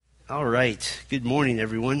All right. Good morning,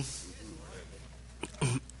 everyone.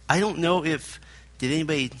 I don't know did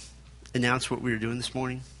anybody announce what we were doing this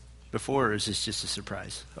morning before, or is this just a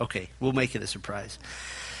surprise? Okay, we'll make it a surprise.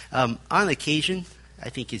 On occasion,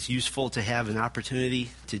 I think it's useful to have an opportunity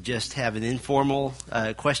to just have an informal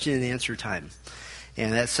question and answer time.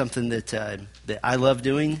 And that's something that I love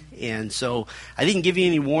doing. And so I didn't give you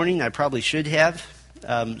any warning. I probably should have.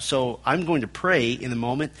 So I'm going to pray in a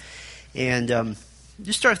moment and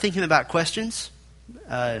just start thinking about questions,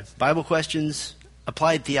 Bible questions,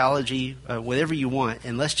 applied theology, whatever you want.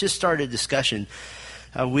 And let's just start a discussion.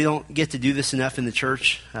 We don't get to do this enough in the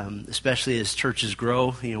church, especially as churches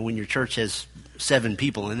grow. You know, when your church has 7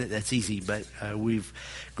 people in it, that's easy, but we've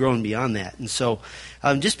grown beyond that. And so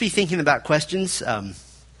just be thinking about questions.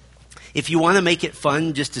 If you want to make it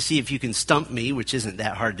fun just to see if you can stump me, which isn't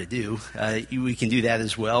that hard to do, we can do that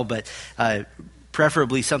as well. But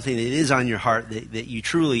preferably something that is on your heart that you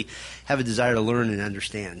truly have a desire to learn and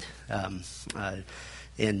understand.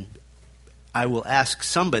 And I will ask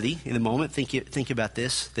somebody in a moment, think about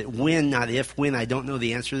this, that when, not if, when I don't know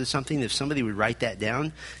the answer to something, if somebody would write that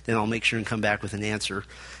down, then I'll make sure and come back with an answer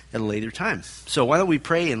at a later time. So why don't we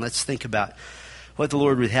pray and let's think about what the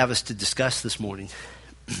Lord would have us to discuss this morning.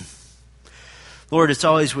 Lord, it's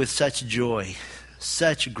always with such joy,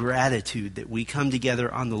 such gratitude that we come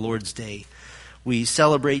together on the Lord's Day. We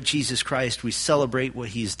celebrate Jesus Christ. We celebrate what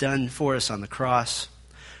He's done for us on the cross.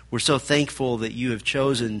 We're so thankful that you have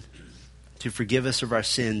chosen to forgive us of our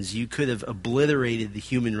sins. You could have obliterated the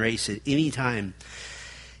human race at any time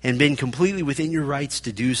and been completely within your rights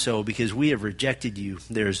to do so because we have rejected you.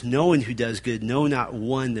 There is no one who does good, no, not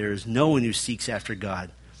one. There is no one who seeks after God.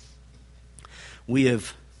 We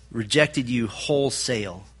have rejected you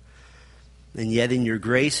wholesale. And yet in your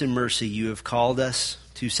grace and mercy, you have called us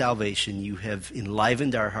to salvation. You have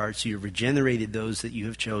enlivened our hearts. You have regenerated those that you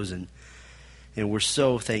have chosen. And we're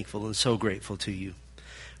so thankful and so grateful to you.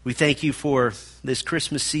 We thank you for this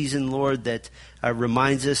Christmas season, Lord, that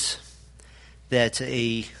reminds us that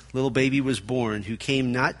a little baby was born who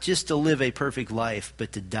came not just to live a perfect life,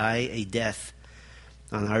 but to die a death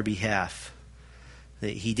on our behalf.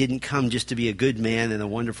 That he didn't come just to be a good man and a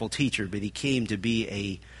wonderful teacher, but he came to be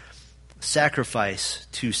a sacrifice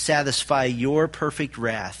to satisfy your perfect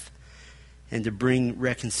wrath and to bring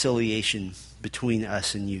reconciliation between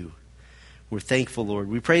us and you. We're thankful, Lord.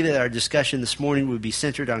 We pray that our discussion this morning would be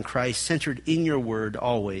centered on Christ, centered in your word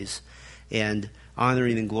always, and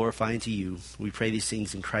honoring and glorifying to you. We pray these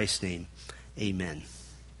things in Christ's name. Amen.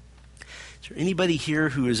 Is there anybody here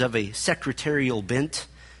who is of a secretarial bent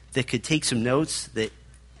that could take some notes? That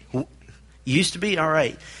used to be? All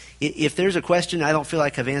right. If there's a question I don't feel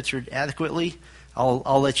like I've answered adequately,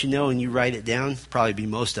 I'll let you know and you write it down. Probably be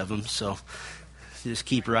most of them, so just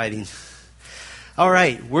keep writing. All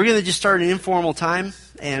right, we're going to just start an informal time,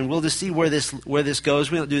 and we'll just see where this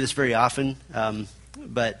goes. We don't do this very often,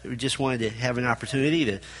 but we just wanted to have an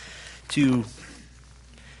opportunity to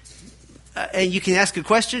and you can ask a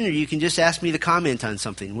question, or you can just ask me to comment on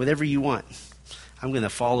something, whatever you want. I'm going to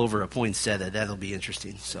fall over a poinsettia. That'll be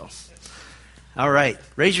interesting. So, all right,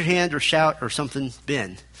 raise your hand or shout or something.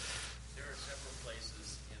 Ben. There are several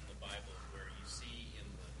places in the Bible where you see in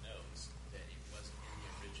the notes that it wasn't in the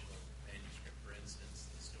original manuscript. For instance,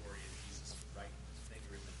 the story of Jesus writing his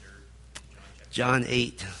finger in the dirt in John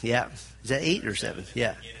 8. Yeah. Is that 8 or 7?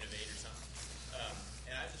 Yeah. Beginning of 8 or something.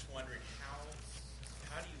 And I was just wondering,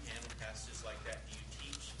 how do you handle passages like that? Do you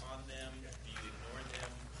teach on them? Do you ignore them?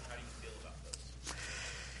 How do you feel about those?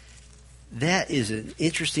 That is an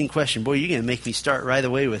interesting question. Boy, you're going to make me start right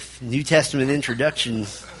away with New Testament introduction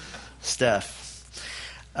stuff.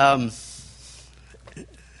 All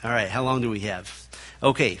right, how long do we have?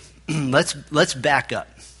 Okay, let's back up.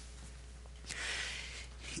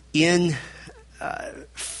 In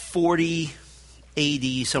 40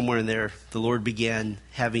 AD, somewhere in there, the Lord began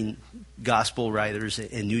having gospel writers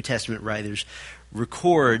and New Testament writers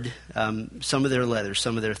record some of their letters,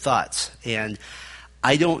 some of their thoughts. And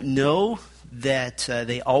I don't know that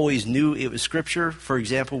they always knew it was Scripture. For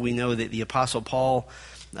example, we know that the Apostle Paul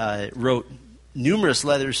wrote numerous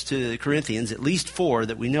letters to the Corinthians, at least 4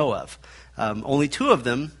 that we know of. Only 2 of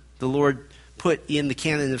them the Lord put in the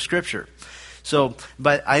canon of Scripture. So,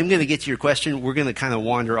 but I'm going to get to your question. We're going to kind of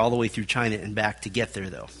wander all the way through China and back to get there,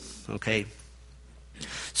 though. Okay?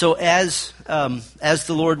 So as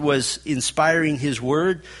the Lord was inspiring His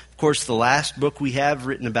Word, of course, the last book we have,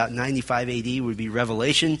 written about 95 AD, would be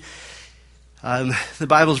Revelation. The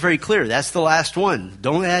Bible is very clear. That's the last one.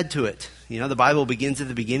 Don't add to it. You know, the Bible begins at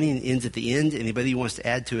the beginning and ends at the end. Anybody who wants to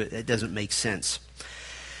add to it, that doesn't make sense.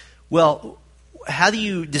 Well, how do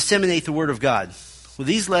you disseminate the Word of God? Well,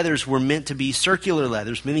 these letters were meant to be circular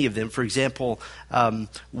letters, many of them. For example,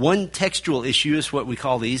 one textual issue is what we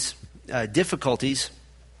call these difficulties.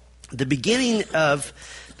 The beginning of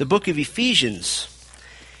the book of Ephesians,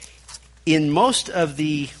 in most of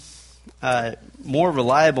the more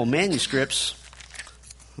reliable manuscripts,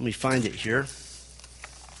 let me find it here.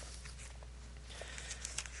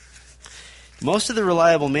 Most of the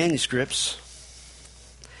reliable manuscripts,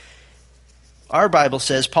 our Bible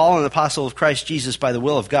says, Paul, an apostle of Christ Jesus by the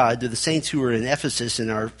will of God, to the saints who are in Ephesus and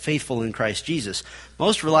are faithful in Christ Jesus.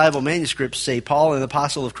 Most reliable manuscripts say, Paul, an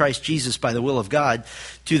apostle of Christ Jesus by the will of God,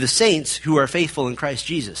 to the saints who are faithful in Christ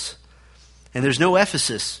Jesus. And there's no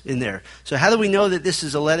Ephesus in there. So how do we know that this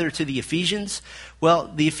is a letter to the Ephesians? Well,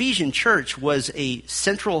 the Ephesian church was a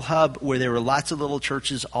central hub where there were lots of little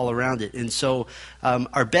churches all around it. And so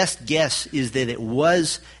our best guess is that it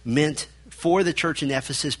was meant for the church in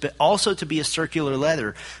Ephesus, but also to be a circular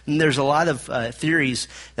letter. And there's a lot of theories.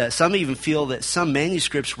 Some even feel that some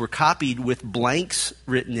manuscripts were copied with blanks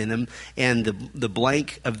written in them, and the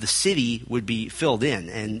blank of the city would be filled in.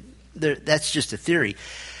 And that's just a theory.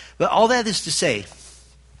 But all that is to say,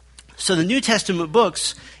 so the New Testament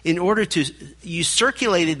books, you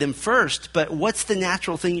circulated them first, but what's the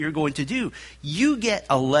natural thing you're going to do? You get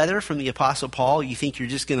a letter from the Apostle Paul, you think you're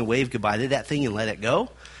just going to wave goodbye to that thing and let it go?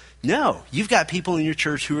 No, you've got people in your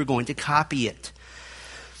church who are going to copy it.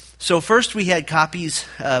 So first we had copies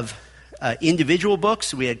of individual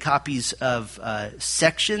books. We had copies of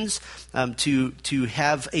sections. To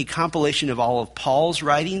have a compilation of all of Paul's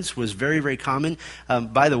writings was very, very common.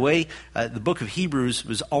 By the way, the book of Hebrews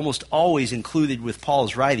was almost always included with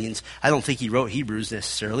Paul's writings. I don't think he wrote Hebrews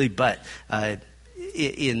necessarily, but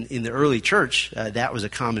in the early church, that was a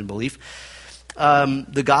common belief.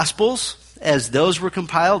 The Gospels, as those were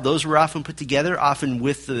compiled, those were often put together, often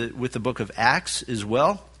with the book of Acts as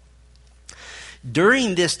well.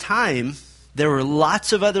 During this time, there were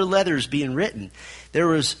lots of other letters being written. There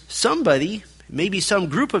was somebody, maybe some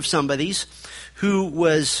group of somebodies, who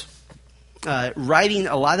was writing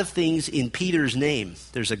a lot of things in Peter's name.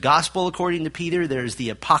 There's a gospel according to Peter. There's the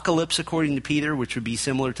apocalypse according to Peter, which would be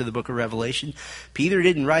similar to the book of Revelation. Peter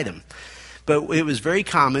didn't write them. But it was very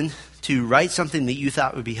common to write something that you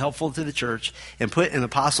thought would be helpful to the church and put an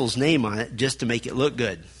apostle's name on it just to make it look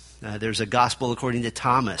good. There's a gospel according to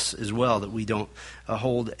Thomas as well that we don't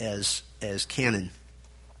hold as canon.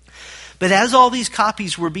 But as all these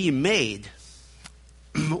copies were being made,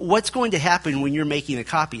 what's going to happen when you're making a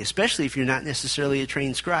copy, especially if you're not necessarily a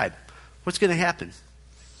trained scribe? What's going to happen?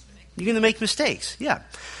 You're going to make mistakes, yeah.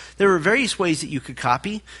 There were various ways that you could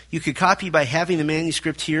copy. You could copy by having the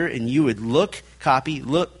manuscript here, and you would look, copy.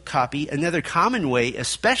 Another common way,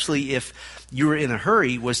 especially if you were in a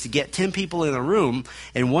hurry, was to get 10 people in a room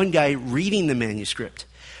and one guy reading the manuscript.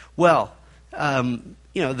 Well, the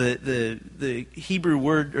Hebrew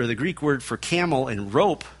word or the Greek word for camel and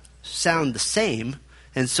rope sound the same,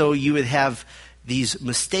 and so you would have these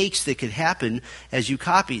mistakes that could happen as you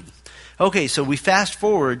copied. Okay, so we fast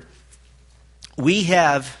forward. We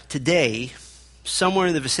have today somewhere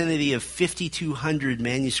in the vicinity of 5,200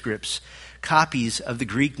 manuscripts, copies of the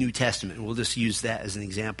Greek New Testament. We'll just use that as an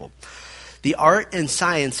example. The art and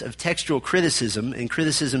science of textual criticism, and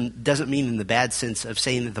criticism doesn't mean in the bad sense of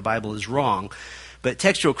saying that the Bible is wrong, but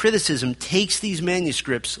textual criticism takes these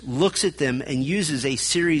manuscripts, looks at them, and uses a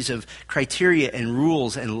series of criteria and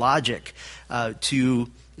rules and logic to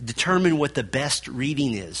determine what the best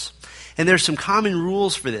reading is. And there's some common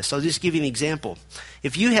rules for this. I'll just give you an example.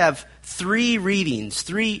 If you have 3 readings,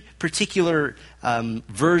 3 particular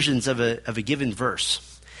versions of a given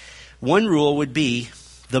verse, one rule would be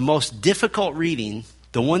the most difficult reading,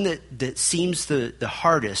 the one that seems the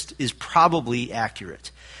hardest, is probably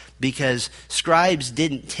accurate. Because scribes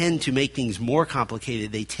didn't tend to make things more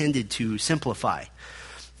complicated. They tended to simplify.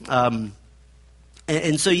 And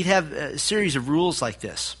so you'd have a series of rules like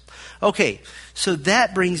this. Okay, so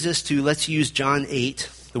that brings us to, let's use John 8,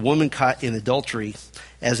 the woman caught in adultery,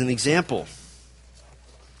 as an example.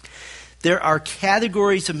 There are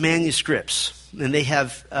categories of manuscripts, and they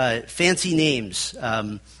have fancy names.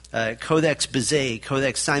 Codex Bezae,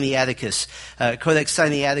 Codex Sinaiticus. Codex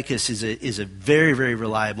Sinaiticus is a very, very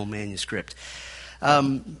reliable manuscript.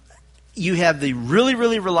 You have the really,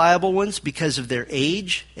 really reliable ones because of their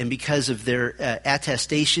age and because of their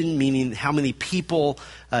attestation, meaning how many people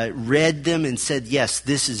read them and said, yes,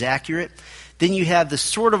 this is accurate. Then you have the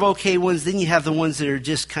sort of okay ones. Then you have the ones that are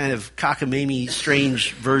just kind of cockamamie,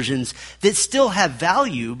 strange versions that still have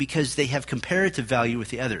value because they have comparative value with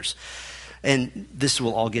the others. And this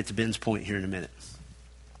will all get to Ben's point here in a minute.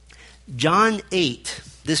 John 8,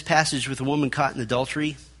 this passage with the woman caught in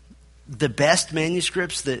adultery, the best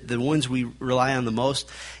manuscripts, the ones we rely on the most,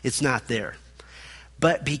 it's not there.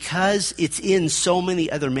 But because it's in so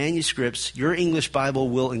many other manuscripts, your English Bible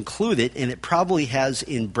will include it, and it probably has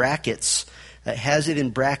in brackets. It has it in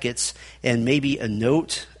brackets and maybe a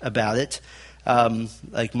note about it.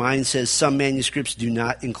 Like mine says, some manuscripts do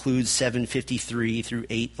not include 753 through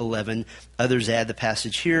 811. Others add the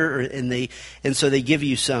passage here, and so they give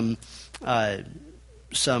you some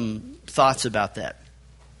thoughts about that.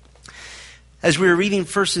 As we were reading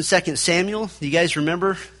 1st and 2nd Samuel, do you guys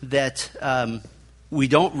remember that we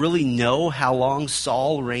don't really know how long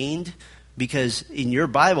Saul reigned? Because in your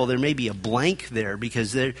Bible, there may be a blank there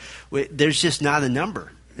because there's just not a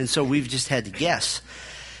number. And so we've just had to guess.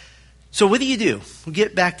 So what do? We'll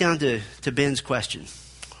get back down to Ben's question.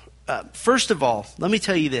 First of all, let me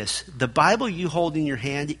tell you this. The Bible you hold in your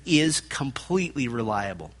hand is completely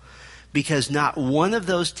reliable. Because not one of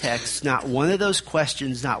those texts, not one of those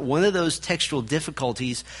questions, not one of those textual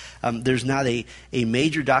difficulties, there's not a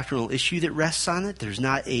major doctrinal issue that rests on it. There's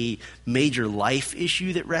not a major life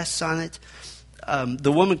issue that rests on it.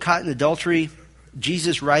 The woman caught in adultery,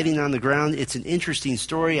 Jesus writing on the ground, it's an interesting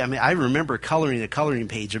story. I mean, I remember coloring a coloring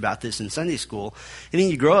page about this in Sunday school. And then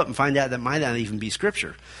you grow up and find out that might not even be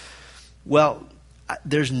Scripture. Well,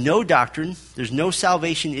 there's no doctrine, there's no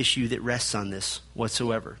salvation issue that rests on this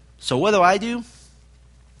whatsoever. So what do?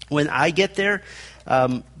 When I get there,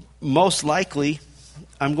 most likely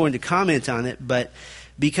I'm going to comment on it, but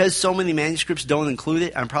because so many manuscripts don't include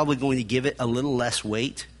it, I'm probably going to give it a little less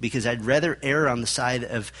weight because I'd rather err on the side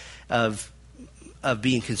of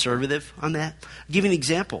being conservative on that. I'll give you an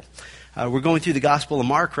example. We're going through the Gospel of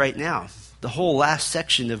Mark right now. The whole last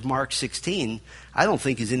section of Mark 16, I don't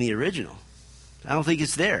think is in the original. I don't think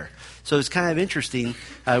it's there. So it's kind of interesting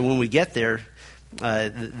when we get there.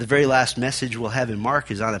 The very last message we'll have in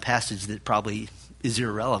Mark is on a passage that probably is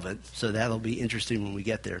irrelevant. So that'll be interesting when we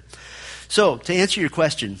get there. So to answer your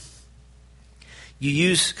question, you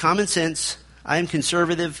use common sense. I am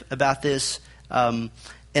conservative about this. And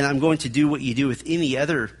I'm going to do what you do with any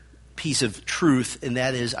other piece of truth, and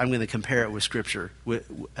that is I'm going to compare it with Scripture.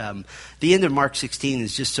 The end of Mark 16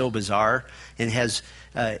 is just so bizarre and has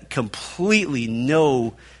completely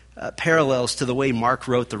no parallels to the way Mark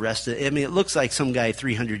wrote the rest of it. I mean, it looks like some guy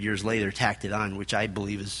 300 years later tacked it on, which I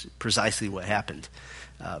believe is precisely what happened.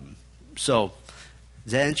 So,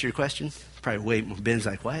 does that answer your question? Probably wait. Ben's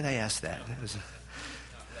like, why did I ask that?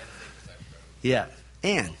 Yeah.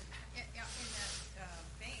 Ann. In that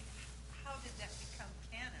vein, how did that become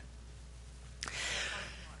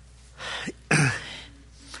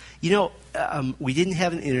canon? We didn't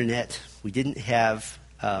have an internet. We didn't have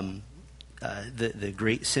the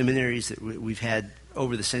great seminaries that we've had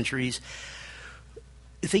over the centuries.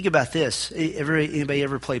 Think about this. Anybody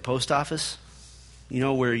ever play post office? You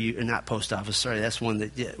know where you not post office. Sorry, that's one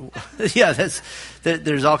that. Yeah,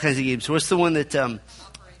 there's all kinds of games. What's the one that?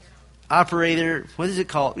 Operator. What is it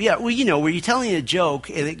called? Yeah, well, where you're telling a joke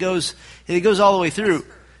and it goes all the way through.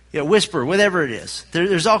 Yeah, whisper, whatever it is.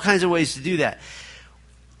 There's all kinds of ways to do that.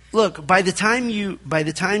 Look, by the time you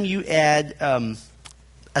add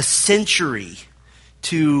a century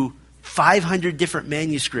to 500 different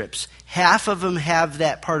manuscripts, half of them have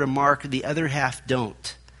that part of Mark, the other half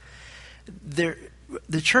don't. The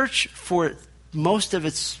church, for most of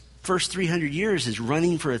its first 300 years, is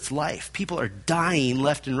running for its life. People are dying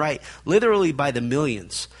left and right, literally by the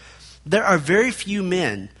millions. There are very few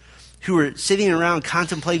men who are sitting around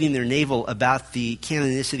contemplating their navel about the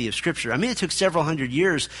canonicity of Scripture. I mean, it took several hundred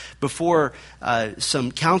years before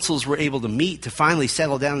some councils were able to meet to finally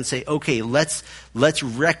settle down and say, okay, let's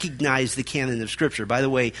recognize the canon of Scripture. By the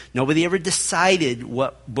way, nobody ever decided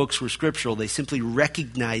what books were scriptural. They simply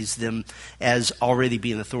recognized them as already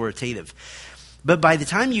being authoritative. But by the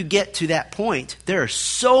time you get to that point, there are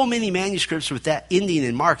so many manuscripts with that ending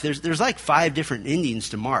in Mark. There's like 5 different endings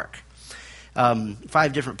to Mark.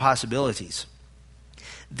 5 different possibilities.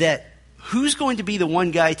 That who's going to be the one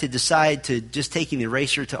guy to decide to just take an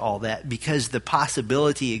eraser to all that because the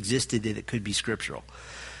possibility existed that it could be scriptural.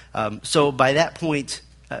 So by that point,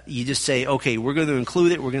 you just say, okay, we're going to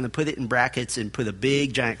include it. We're going to put it in brackets and put a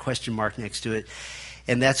big giant question mark next to it,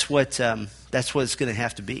 and that's what it's going to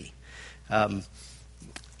have to be.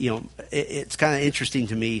 It's kind of interesting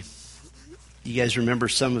to me. You guys remember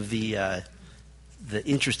some of the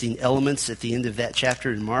interesting elements at the end of that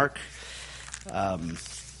chapter in Mark.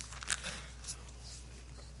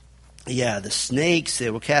 The snakes, they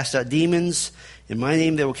will cast out demons. In my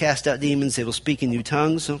name they will cast out demons. They will speak in new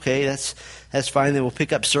tongues. Okay, that's fine. They will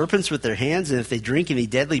pick up serpents with their hands, and if they drink any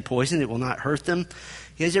deadly poison, it will not hurt them.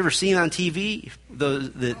 You guys ever seen on TV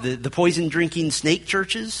the poison-drinking snake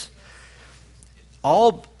churches?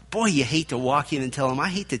 boy, you hate to walk in and tell them, I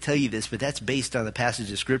hate to tell you this, but that's based on a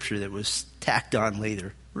passage of Scripture that was tacked on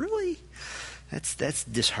later. Really? That's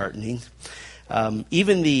disheartening.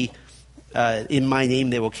 Even in my name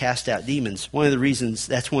they will cast out demons. That's one of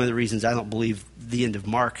the reasons I don't believe the end of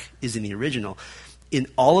Mark is in the original. In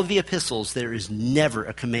all of the epistles, there is never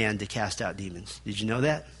a command to cast out demons. Did you know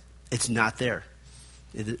that? It's not there.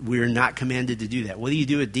 We're not commanded to do that. What do you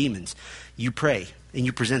do with demons? You pray, and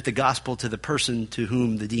you present the gospel to the person to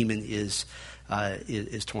whom the demon is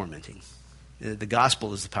tormenting. The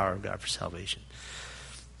gospel is the power of God for salvation.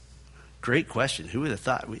 Great question. Who would have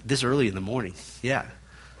thought this early in the morning? Yeah. I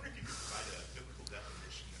wonder if you could provide a biblical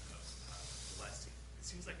definition of blessing. It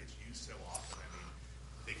seems like it's used so often. I mean,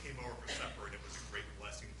 they came over for supper, and it was a great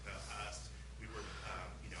blessing to us. We were,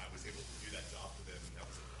 I was able to do that job for them, and that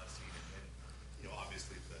was a blessing. And then,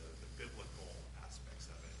 obviously the biblical aspects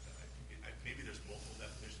of it. Maybe there's multiple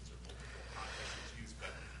definitions or multiple contexts used,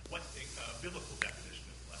 but what's a biblical definition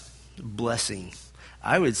of blessing? Blessing.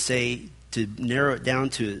 I would say, to narrow it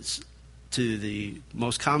down to the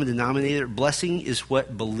most common denominator, blessing is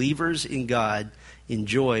what believers in God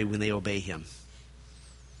enjoy when they obey Him.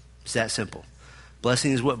 It's that simple.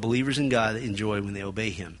 Blessing is what believers in God enjoy when they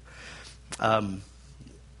obey Him.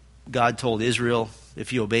 God told Israel,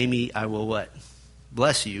 if you obey me, I will what?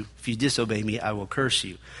 Bless you. If you disobey me, I will curse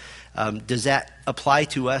you. Does that apply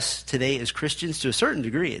to us today as Christians? To a certain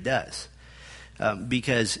degree, it does.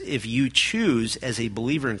 Because if you choose as a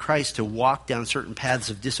believer in Christ to walk down certain paths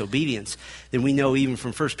of disobedience, then we know even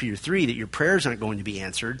from 1 Peter 3 that your prayers aren't going to be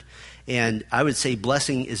answered. And I would say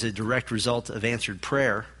blessing is a direct result of answered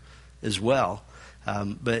prayer as well.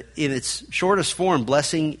 But in its shortest form,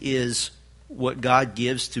 blessing is what God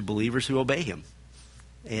gives to believers who obey Him.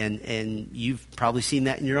 And you've probably seen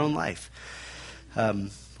that in your own life.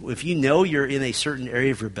 If you know you're in a certain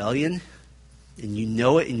area of rebellion, and you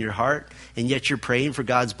know it in your heart, and yet you're praying for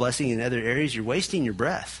God's blessing in other areas, you're wasting your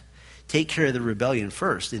breath. Take care of the rebellion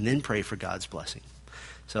first, and then pray for God's blessing.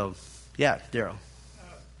 So, yeah, Daryl.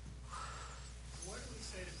 What do we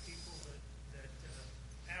say to people that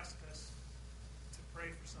ask us to pray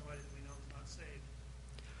for somebody that we know is not saved?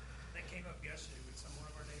 That came up yesterday with one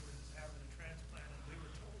of our neighbors is having a transplant, and we were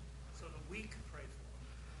told so that we could pray for them.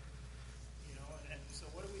 And so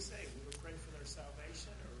what do we say? We would pray for their salvation,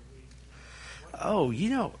 or we? Oh,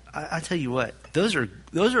 I tell you what, those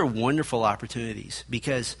are wonderful opportunities,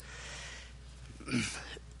 because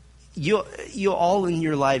you'll all in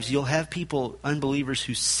your lives, you'll have people, unbelievers,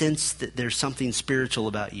 who sense that there's something spiritual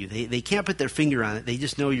about you. They can't put their finger on it. They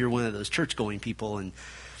just know you're one of those church-going people,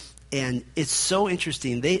 and it's so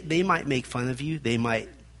interesting. They might make fun of you. They might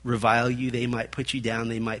revile you. They might put you down.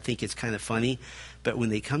 They might think it's kind of funny. But when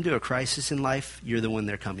they come to a crisis in life, you're the one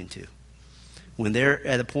they're coming to. When they're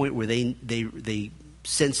at a point where they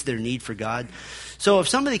sense their need for God. So if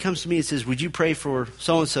somebody comes to me and says, would you pray for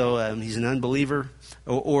so-and-so, he's an unbeliever,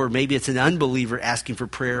 or maybe it's an unbeliever asking for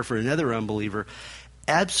prayer for another unbeliever,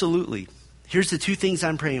 absolutely. Here's the two things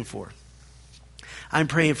I'm praying for. I'm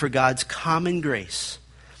praying for God's common grace.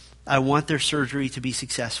 I want their surgery to be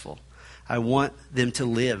successful. I want them to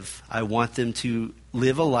live. I want them to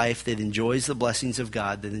live a life that enjoys the blessings of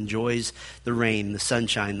God, that enjoys the rain, the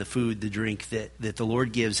sunshine, the food, the drink that the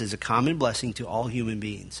Lord gives as a common blessing to all human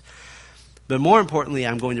beings. But more importantly,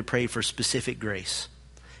 I'm going to pray for specific grace.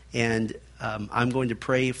 And I'm going to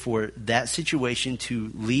pray for that situation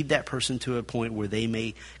to lead that person to a point where they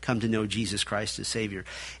may come to know Jesus Christ as Savior.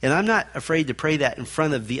 And I'm not afraid to pray that in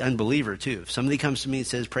front of the unbeliever, too. If somebody comes to me and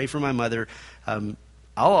says, pray for my mother,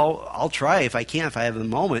 I'll try if I can, if I have a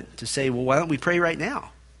moment, to say, well, why don't we pray right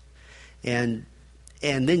now? And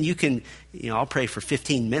then you can, I'll pray for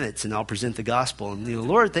 15 minutes and I'll present the gospel. And,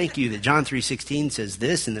 Lord, thank you that John 3:16 says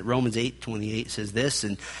this and that Romans 8:28 says this,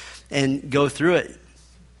 and go through it.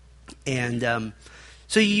 And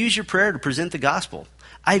so you use your prayer to present the gospel.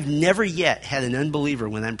 I've never yet had an unbeliever,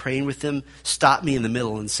 when I'm praying with them, stop me in the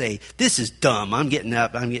middle and say, this is dumb, I'm getting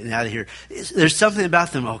up, I'm getting out of here. There's something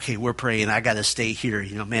about them, okay, we're praying, I got to stay here.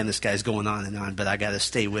 Man, this guy's going on and on, but I got to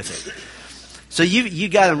stay with it. So you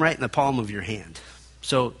got them right in the palm of your hand.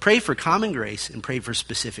 So pray for common grace and pray for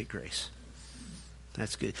specific grace.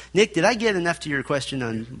 That's good. Nick, did I get enough to your question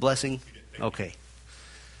on blessing? Okay.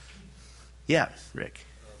 Yeah, Rick.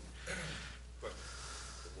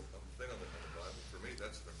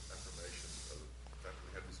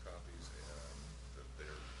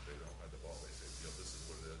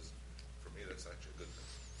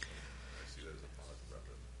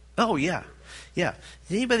 Oh, yeah. Yeah.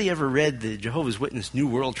 Has anybody ever read the Jehovah's Witness New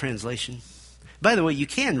World Translation? By the way, you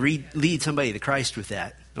can lead somebody to Christ with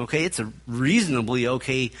that. Okay, it's a reasonably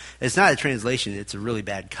okay. It's not a translation. It's a really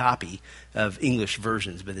bad copy of English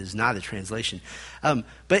versions, but it's not a translation.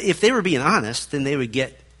 But if they were being honest, then they would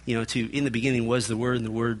get, to in the beginning was the Word, and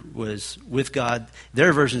the Word was with God.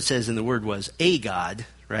 Their version says, and the Word was a God,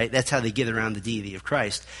 right? That's how they get around the deity of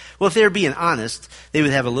Christ. Well, if they were being honest, they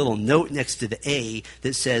would have a little note next to the A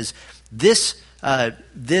that says, this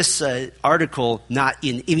article not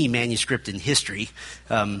in any manuscript in history,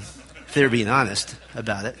 if they're being honest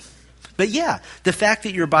about it. But yeah, the fact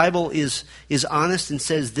that your Bible is honest and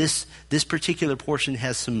says this particular portion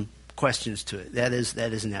has some questions to it, that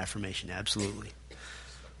is an affirmation, absolutely.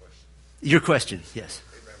 Your question, yes.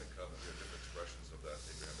 Abrahamic covenant, there are different expressions of that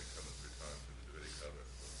Abrahamic covenant through time, through the Davidic covenant,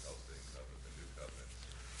 the Palestinian covenant, the New Covenant.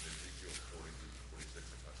 In Ezekiel 40 through 46,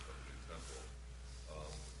 it talks about the new temple.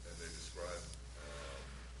 And they describe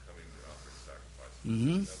coming to offering sacrifices in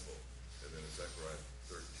the temple. And then in Zechariah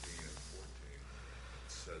 13 and 14, it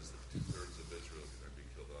says that 2/3 of Israel is going to be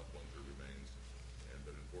killed off, 1/3 remains.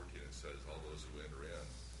 But in 14 it says all those who enter in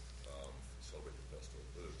celebrate the festival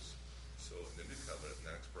of booths. So in the new covenant,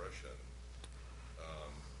 in that expression,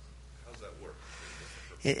 how does that work?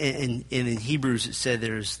 And in Hebrews it said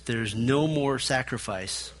there's no more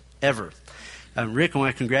sacrifice ever. Rick, I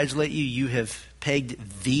want to congratulate you. You have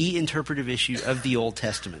pegged the interpretive issue of the Old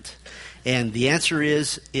Testament. And the answer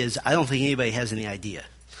is I don't think anybody has any idea.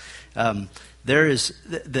 There is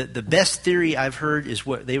the best theory I've heard is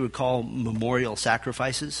what they would call memorial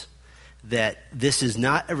sacrifices. That this is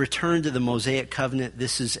not a return to the Mosaic covenant.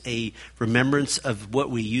 This is a remembrance of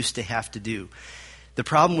what we used to have to do. The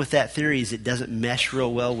problem with that theory is it doesn't mesh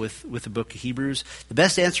real well with the book of Hebrews. The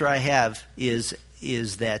best answer I have is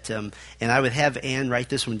that, and I would have Ann write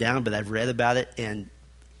this one down, but I've read about it, and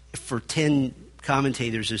for 10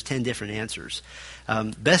 commentators, there's 10 different answers.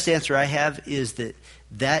 Best answer I have is that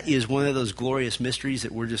is one of those glorious mysteries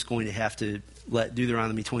that we're just going to have to let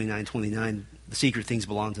Deuteronomy 29:29, the secret things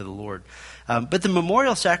belong to the Lord. But the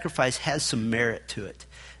memorial sacrifice has some merit to it,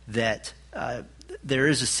 that there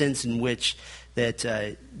is a sense in which that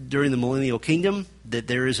during the millennial kingdom, that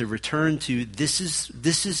there is a return to this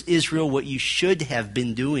is Israel, what you should have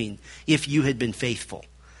been doing if you had been faithful.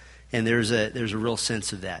 And there's a real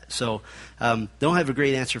sense of that. So don't have a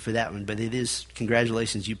great answer for that one, but it is,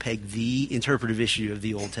 congratulations, you pegged the interpretive issue of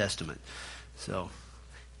the Old Testament. So,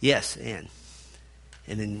 yes, Ann.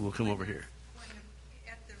 And then we'll come over here.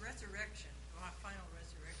 At the resurrection, final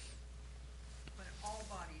resurrection, when all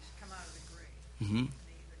bodies come out of the grave, Mm-hmm. and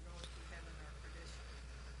they either go to heaven or perdition,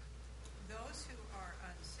 those who are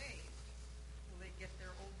unsaved, will they get their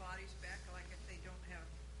old bodies back? Like if they don't have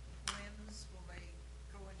limbs, will they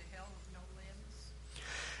go into hell with no limbs?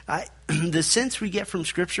 The sense we get from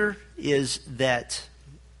Scripture is that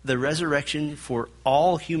the resurrection for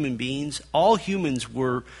all human beings, all humans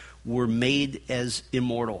were made as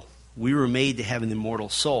immortal. We were made to have an immortal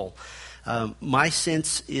soul. My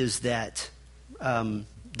sense is that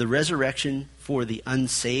the resurrection for the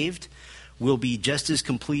unsaved will be just as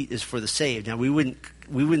complete as for the saved. Now, we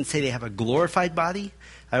wouldn't say they have a glorified body.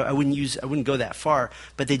 I wouldn't go that far,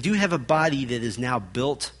 but they do have a body that is now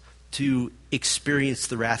built to experience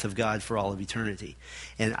the wrath of God for all of eternity.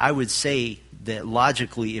 And I would say that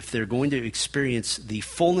logically, if they're going to experience the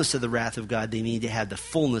fullness of the wrath of God, they need to have the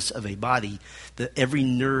fullness of a body, every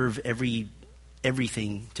nerve,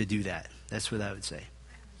 everything to do that. That's what I would say.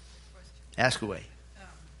 Ask away.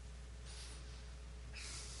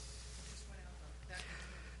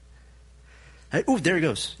 Oh, there it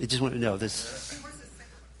goes. It just went, no, this. Where's the second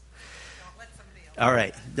one? Don't let somebody else. All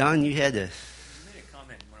right. Don, you had to. You made a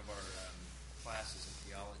comment in one of our classes in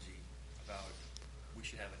theology about we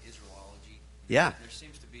should have an Israelology. Yeah. There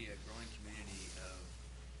seems to be a growing community of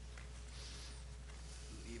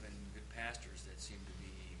even good pastors that seem to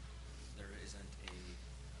be, there isn't a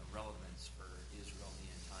relevance for Israel in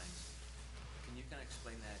the end times. Can you kind of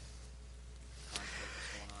explain that conflict that's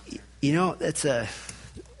going on there? You know, that's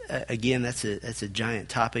a giant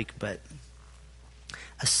topic, but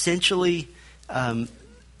essentially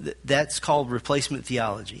that's called replacement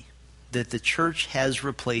theology, that the church has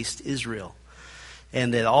replaced Israel,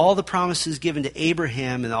 and that all the promises given to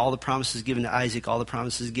Abraham and all the promises given to Isaac, all the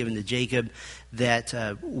promises given to Jacob, that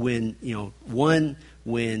when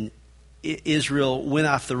Israel went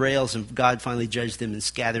off the rails and God finally judged them and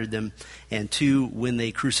scattered them, and 2, when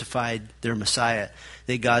they crucified their Messiah,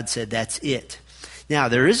 that God said, that's it. Now,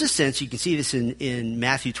 there is a sense, you can see this in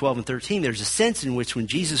Matthew 12 and 13, there's a sense in which when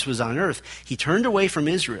Jesus was on earth, he turned away from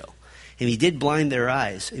Israel, and he did blind their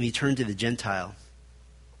eyes, and he turned to the Gentile.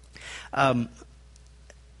 I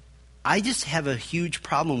just have a huge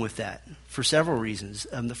problem with that for several reasons.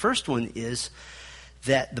 The first one is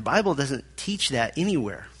that the Bible doesn't teach that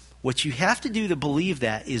anywhere. What you have to do to believe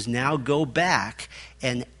that is now go back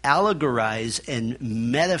and allegorize and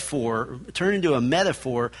turn into a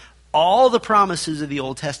metaphor all the promises of the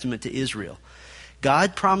Old Testament to Israel.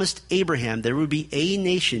 God promised Abraham there would be a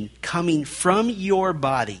nation coming from your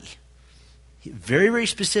body. Very, very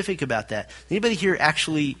specific about that. Anybody here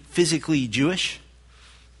actually physically Jewish?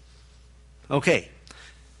 Okay.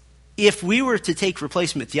 If we were to take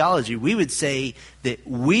replacement theology, we would say that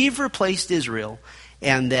we've replaced Israel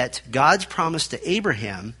and that God's promise to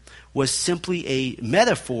Abraham was simply a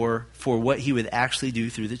metaphor for what he would actually do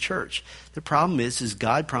through the church. The problem is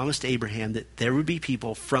God promised Abraham that there would be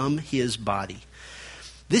people from his body.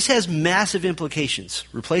 This has massive implications.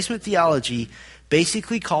 Replacement theology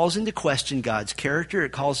basically calls into question God's character.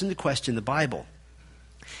 It calls into question the Bible.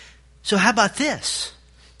 So how about this?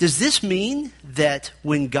 Does this mean that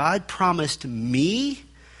when God promised me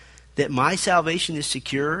that my salvation is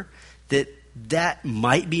secure, that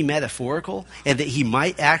might be metaphorical and that he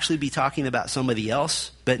might actually be talking about somebody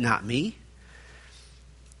else but not me?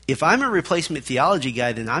 If I'm a replacement theology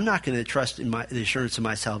guy, then I'm not going to trust in the assurance of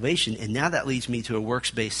my salvation, and now that leads me to a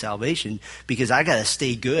works-based salvation because I got to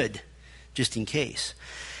stay good just in case.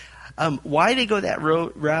 Why they go that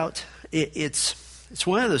route? It's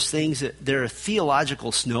one of those things that there are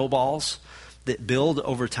theological snowballs that build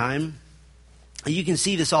over time. You can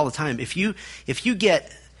see this all the time. If you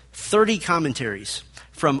get 30 commentaries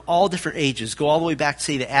from all different ages, go all the way back to,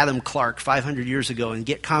 say, to Adam Clarke 500 years ago and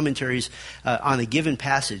get commentaries on a given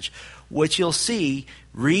passage, what you'll see,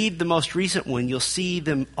 read the most recent one, you'll see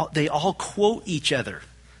them, they all quote each other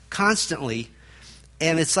constantly.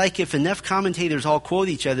 And it's like if enough commentators all quote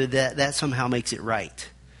each other, that somehow makes it right.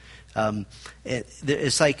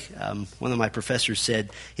 It's like one of my professors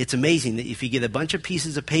said, it's amazing that if you get a bunch of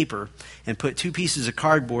pieces of paper and put two pieces of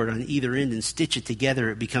cardboard on either end and stitch it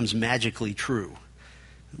together, it becomes magically true.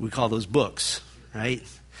 We call those books, right?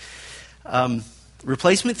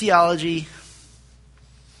 Replacement theology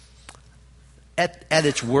at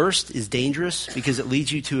its worst is dangerous because it leads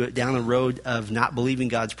you down a road of not believing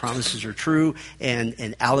God's promises are true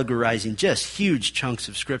and allegorizing just huge chunks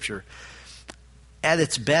of Scripture. At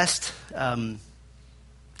its best, I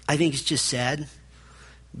think it's just sad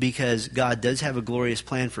because God does have a glorious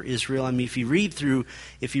plan for Israel. I mean, if you read through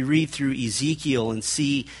Ezekiel and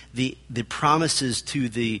see the promises to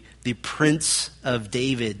the Prince of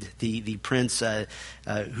David, the Prince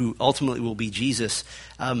who ultimately will be Jesus,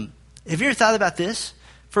 have you ever thought about this?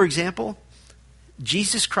 For example,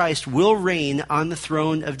 Jesus Christ will reign on the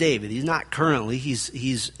throne of David. He's not currently.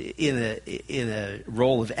 He's in a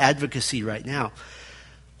role of advocacy right now.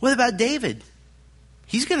 What about David?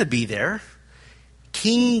 He's going to be there.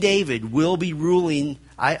 King David will be ruling,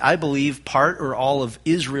 I believe, part or all of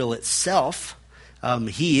Israel itself.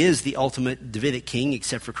 He is the ultimate Davidic king,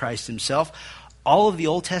 except for Christ himself. All of the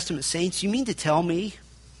Old Testament saints, you mean to tell me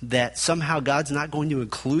that somehow God's not going to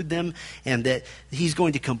include them and that he's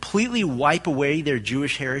going to completely wipe away their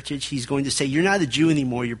Jewish heritage? He's going to say, you're not a Jew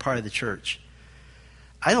anymore, you're part of the church.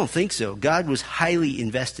 I don't think so. God was highly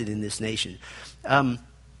invested in this nation.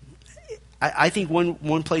 I think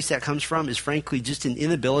one place that comes from is frankly just an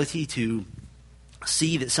inability to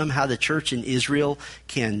see that somehow the church and Israel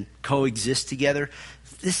can coexist together.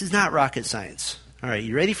 This is not rocket science. All right,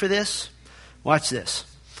 you ready for this? Watch this.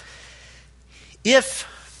 If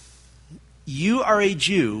you are a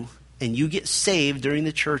Jew and you get saved during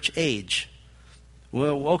the church age,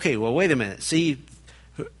 wait a minute. See,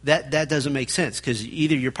 that doesn't make sense because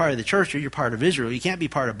either you're part of the church or you're part of Israel. You can't be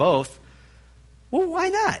part of both. Well, why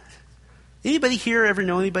not? Anybody here ever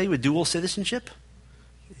know anybody with dual citizenship?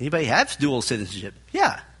 Anybody have dual citizenship?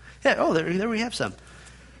 Yeah. Oh, there we have some.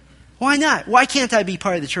 Why not? Why can't I be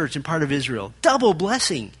part of the church and part of Israel? Double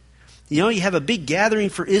blessing. You know, you have a big gathering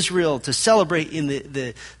for Israel to celebrate in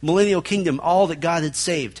the millennial kingdom all that God had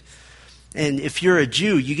saved. And if you're a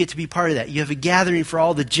Jew, you get to be part of that. You have a gathering for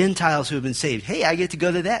all the Gentiles who have been saved. Hey, I get to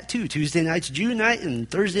go to that too. Tuesday night's Jew night and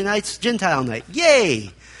Thursday night's Gentile night.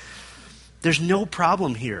 Yay! There's no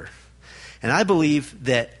problem here. And I believe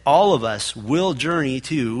that all of us will journey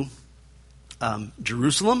to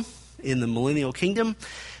Jerusalem in the millennial kingdom.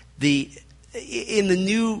 In the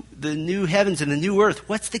new heavens and the new earth,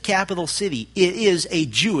 what's the capital city? It is a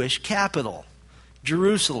Jewish capital,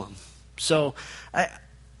 Jerusalem. So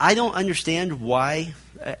I don't understand why.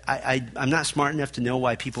 I'm not smart enough to know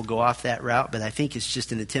why people go off that route, but I think it's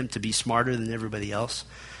just an attempt to be smarter than everybody else.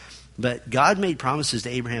 But God made promises to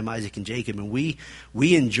Abraham, Isaac, and Jacob, and we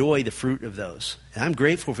enjoy the fruit of those. And I'm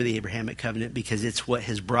grateful for the Abrahamic covenant because it's what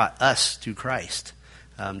has brought us to Christ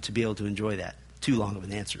to be able to enjoy that. Too long of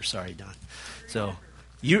an answer. Sorry, Don. So,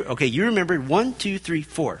 You remembered 1, 2, 3,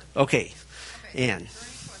 4. Okay. Okay. Ann. Burning question.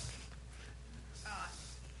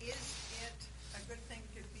 Is it a good thing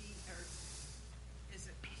to be, or is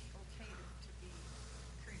it okay to be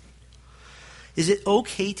cremated? Is it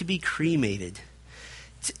okay to be cremated?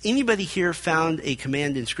 Has anybody here found a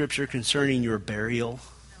command in Scripture concerning your burial?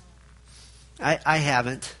 No. I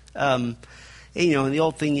haven't. And the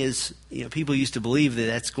old thing is, people used to believe that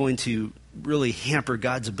that's going to really hamper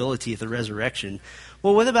God's ability at the resurrection.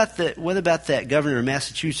 Well, what about that governor of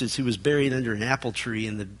Massachusetts who was buried under an apple tree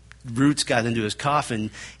and the roots got into his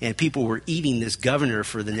coffin and people were eating this governor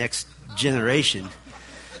for the next generation?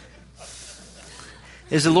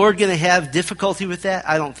 Is the Lord going to have difficulty with that?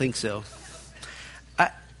 I don't think so.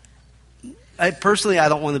 I personally, I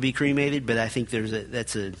don't want to be cremated, but I think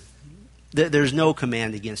there's no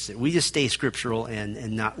command against it. We just stay scriptural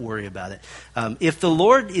and not worry about it. If the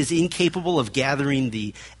Lord is incapable of gathering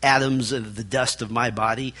the atoms of the dust of my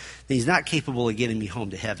body, then he's not capable of getting me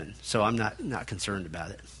home to heaven. So I'm not concerned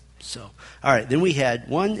about it. So, all right, then we had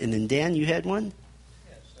one, and then Dan, you had one?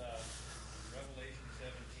 Yes, Revelation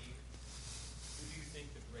 17. Who do you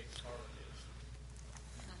think the great harlot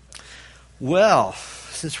is? Well,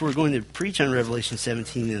 since we're going to preach on Revelation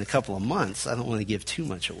 17 in a couple of months, I don't want to give too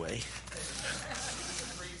much away.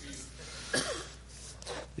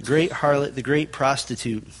 The great harlot, the great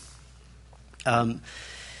prostitute. The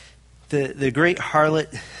great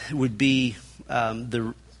harlot would be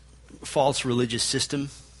the false religious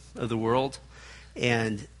system of the world,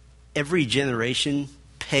 and every generation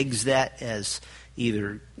pegs that as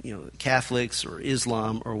either Catholics or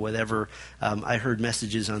Islam or whatever. I heard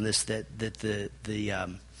messages on this that the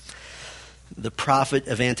prophet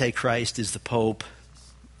of Antichrist is the Pope,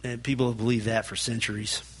 and people have believed that for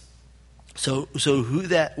centuries. So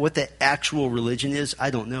what that actual religion is,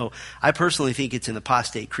 I don't know. I personally think it's an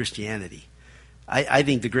apostate Christianity. I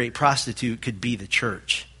think the great prostitute could be the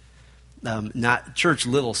church, not church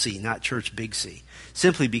little c, not church big C.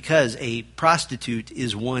 Simply because a prostitute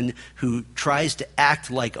is one who tries to act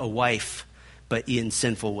like a wife, but in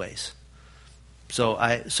sinful ways. So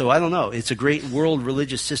I don't know. It's a great world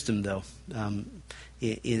religious system, though,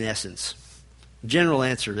 in essence. General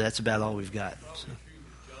answer, that's about all we've got. So.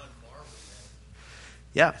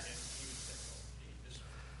 Yeah.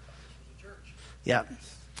 Yeah.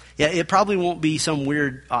 Yeah, it probably won't be some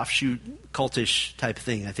weird offshoot cultish type of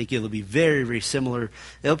thing. I think it'll be very, very similar.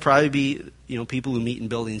 It'll probably be, people who meet in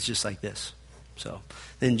buildings just like this. So,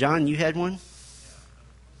 then John, you had one?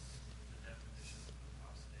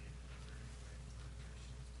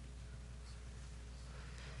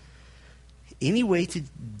 Anyway, to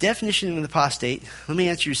definition of an apostate, let me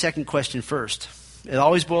answer your second question first. It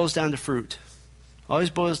always boils down to fruit.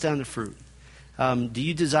 Always boils down to fruit. Do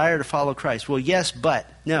you desire to follow Christ? Well, yes, but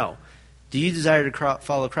no. Do you desire to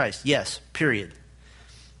follow Christ? Yes, period.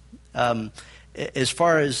 As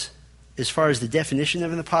far as the definition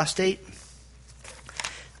of an apostate,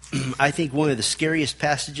 I think one of the scariest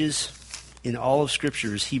passages in all of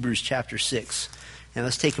Scripture is Hebrews chapter 6. And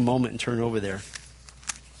let's take a moment and turn over there.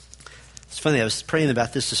 It's funny, I was praying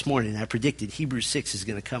about this morning, and I predicted Hebrews 6 is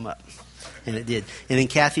going to come up. And it did. And then,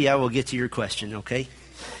 Kathy, I will get to your question, okay?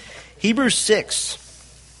 Hebrews 6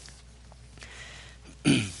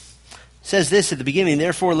 says this at the beginning,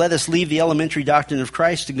 "Therefore let us leave the elementary doctrine of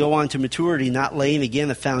Christ to go on to maturity, not laying again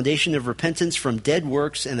a foundation of repentance from dead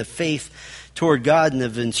works and of faith toward God, and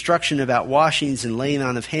of instruction about washings and laying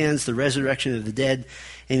on of hands, the resurrection of the dead,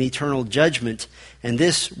 and eternal judgment. And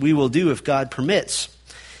this we will do if God permits."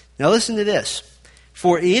 Now listen to this.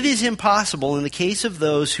 "For it is impossible in the case of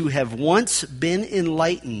those who have once been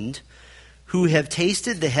enlightened, who have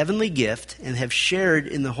tasted the heavenly gift and have shared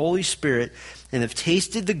in the Holy Spirit and have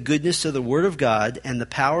tasted the goodness of the Word of God and the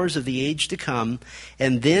powers of the age to come,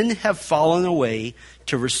 and then have fallen away,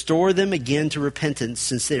 to restore them again to repentance,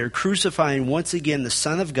 since they are crucifying once again the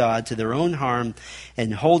Son of God to their own harm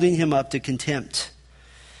and holding him up to contempt."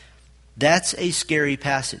 That's a scary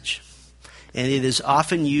passage. And it is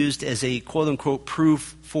often used as a quote-unquote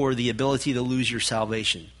proof for the ability to lose your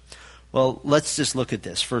salvation. Well, let's just look at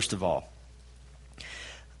this, first of all.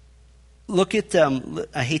 Look at,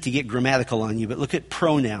 I hate to get grammatical on you, but look at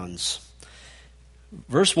pronouns.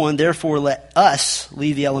 Verse 1, "Therefore let us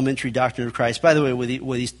leave the elementary doctrine of Christ." By the way,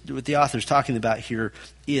 what the author's talking about here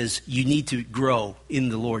is you need to grow in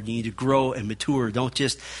the Lord. You need to grow and mature. Don't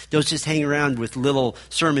just hang around with little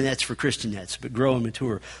sermonettes for Christianettes, but grow and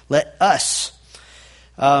mature. Let us.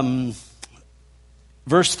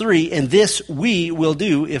 Verse 3, "And this we will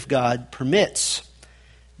do if God permits."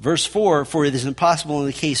 Verse 4, "For it is impossible in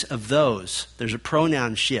the case of those." There's a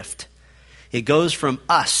pronoun shift. It goes from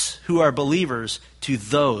us, who are believers, to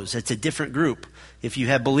those. It's a different group. If you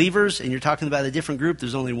have believers and you're talking about a different group,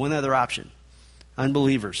 there's only one other option: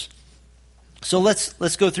 unbelievers. So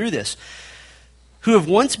let's go through this. Who have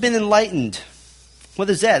once been enlightened. What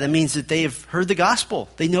is that? That means that they have heard the gospel.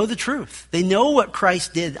 They know the truth. They know what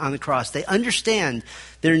Christ did on the cross. They understand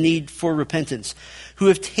their need for repentance. Who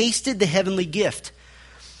have tasted the heavenly gift.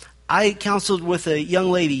 I counseled with a young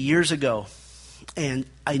lady years ago, and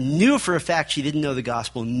I knew for a fact she didn't know the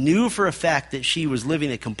gospel, knew for a fact that she was living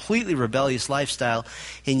a completely rebellious lifestyle,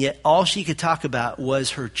 and yet all she could talk about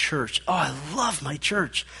was her church. Oh, I love my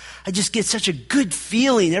church. I just get such a good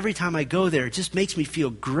feeling every time I go there. It just makes me feel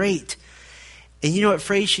great. And you know what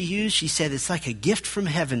phrase she used? She said, it's like a gift from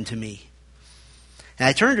heaven to me. And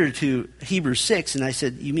I turned her to Hebrews 6, and I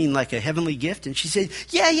said, you mean like a heavenly gift? And she said,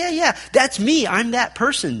 yeah, that's me. I'm that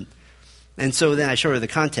person. And so then I showed her the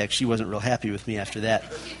context. She wasn't real happy with me after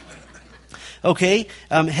that. Okay,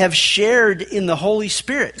 have shared in the Holy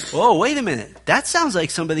Spirit. Oh, wait a minute. That sounds like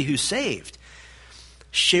somebody who's saved.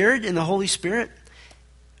 Shared in the Holy Spirit?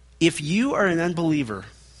 If you are an unbeliever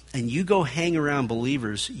and you go hang around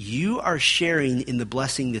believers, you are sharing in the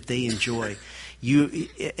blessing that they enjoy.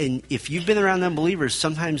 And if you've been around unbelievers,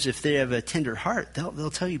 sometimes if they have a tender heart, they'll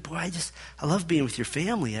tell you, boy, I love being with your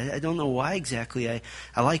family. I don't know why exactly. I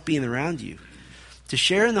like being around you. To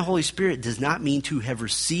share in the Holy Spirit does not mean to have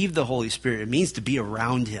received the Holy Spirit. It means to be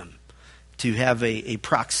around him, to have a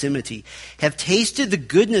proximity. Have tasted the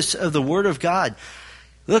goodness of the Word of God.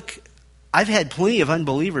 Look, I've had plenty of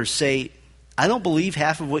unbelievers say, I don't believe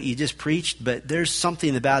half of what you just preached, but there's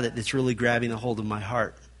something about it that's really grabbing a hold of my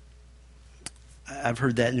heart. I've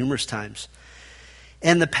heard that numerous times.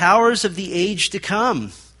 And the powers of the age to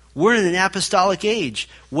come. We're in an apostolic age.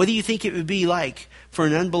 What do you think it would be like for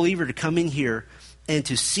an unbeliever to come in here and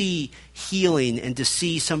to see healing and to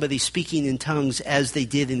see somebody speaking in tongues as they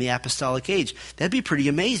did in the apostolic age? That'd be pretty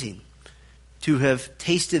amazing to have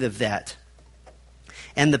tasted of that.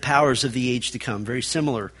 And the powers of the age to come. Very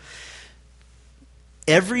similar.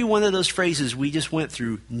 Every one of those phrases we just went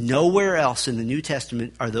through, nowhere else in the New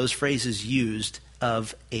Testament are those phrases used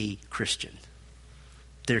of a Christian.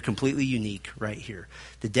 They're completely unique right here.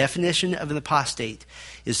 The definition of an apostate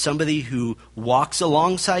is somebody who walks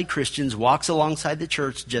alongside Christians, walks alongside the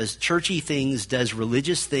church, does churchy things, does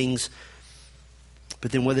religious things,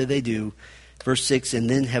 but then what do? Verse 6, and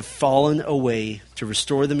then have fallen away, to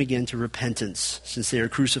restore them again to repentance, since they are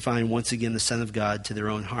crucifying once again the Son of God to their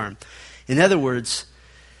own harm. In other words,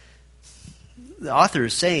 the author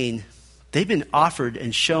is saying they've been offered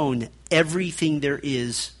and shown everything there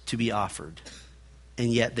is to be offered,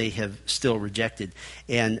 and yet they have still rejected.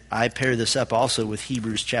 And I pair this up also with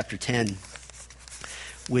Hebrews chapter 10,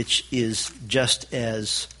 which is just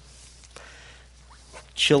as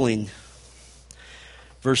chilling.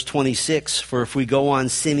 Verse 26, for if we go on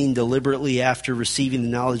sinning deliberately after receiving the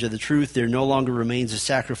knowledge of the truth, there no longer remains a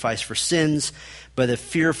sacrifice for sins, but a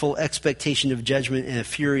fearful expectation of judgment and a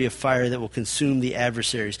fury of fire that will consume the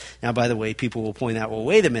adversaries. Now, by the way, people will point out, well,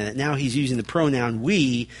 wait a minute. Now he's using the pronoun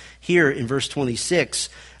we here in verse 26.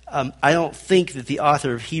 I don't think that the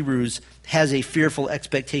author of Hebrews has a fearful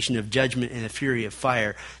expectation of judgment and a fury of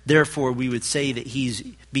fire. Therefore, we would say that he's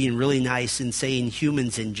being really nice and saying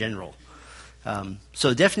humans in general. So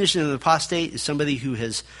the definition of an apostate is somebody who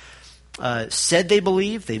has said they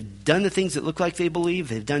believe, they've done the things that look like they believe,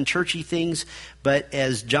 they've done churchy things, but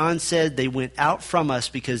as John said, they went out from us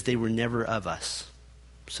because they were never of us.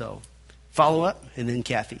 So follow up, and then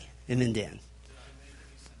Kathy, and then Dan.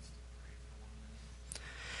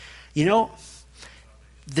 You know,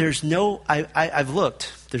 there's no, I've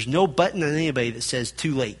looked, there's no button on anybody that says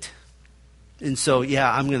too late. And so,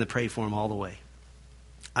 yeah, I'm going to pray for them all the way.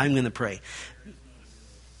 I'm going to pray.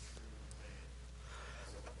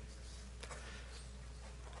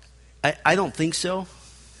 I don't think so.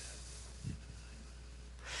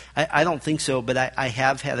 I don't think so, but I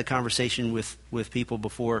have had a conversation with people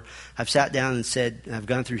before. I've sat down and said, I've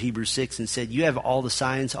gone through Hebrews 6 and said, you have all the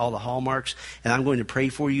signs, all the hallmarks, and I'm going to pray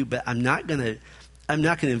for you, but I'm not going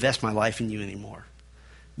to invest my life in you anymore,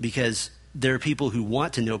 because there are people who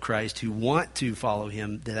want to know Christ, who want to follow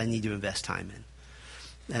him, that I need to invest time in.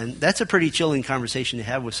 And that's a pretty chilling conversation to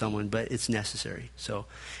have with someone, but it's necessary. So,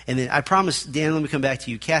 and then I promise, Dan, let me come back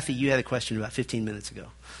to you. Kathy, you had a question about 15 minutes ago.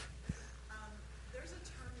 There's a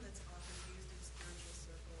term that's often used in spiritual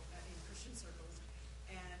circles, in Christian circles,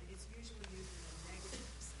 and it's usually used in a negative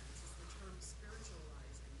sense. It's the term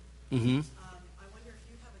spiritualizing. Mm-hmm. I wonder if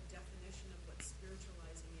you have a definition of what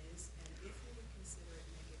spiritualizing is, and if you would consider it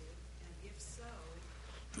negative, and if so,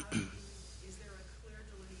 how do you, is there a clear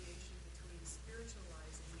delineation between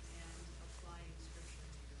spiritualizing and applying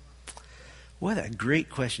What a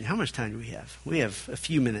great question. How much time do we have? We have a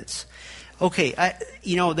few minutes. Okay,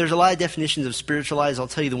 there's a lot of definitions of spiritualize. I'll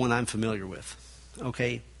tell you the one I'm familiar with.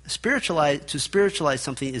 Okay, to spiritualize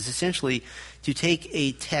something is essentially to take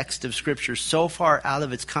a text of Scripture so far out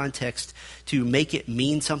of its context to make it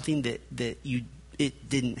mean something that it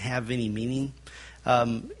didn't have any meaning.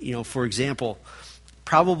 For example,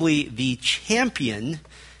 probably the champion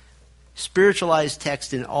spiritualized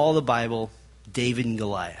text in all the Bible, David and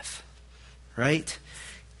Goliath. Right?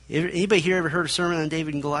 Anybody here ever heard a sermon on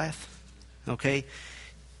David and Goliath? Okay.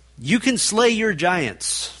 You can slay your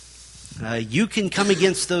giants. You can come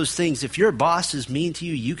against those things. If your boss is mean to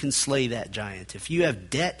you, you can slay that giant. If you have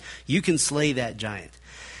debt, you can slay that giant.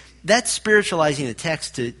 That's spiritualizing a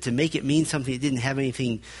text to make it mean something it didn't have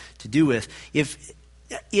anything to do with.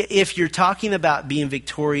 If you're talking about being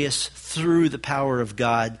victorious through the power of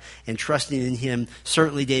God and trusting in Him,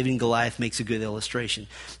 certainly David and Goliath makes a good illustration.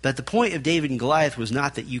 But the point of David and Goliath was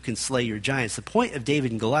not that you can slay your giants. The point of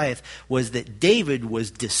David and Goliath was that David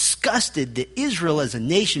was disgusted that Israel as a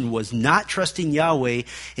nation was not trusting Yahweh,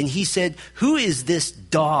 and he said, "Who is this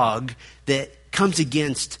dog that comes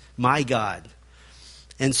against my God?"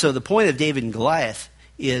 And so the point of David and Goliath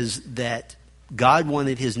is that God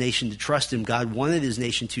wanted his nation to trust him. God wanted his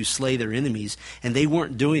nation to slay their enemies, and they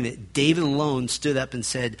weren't doing it. David alone stood up and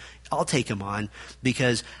said, "I'll take him on,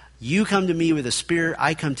 because you come to me with a spear,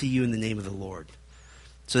 I come to you in the name of the Lord."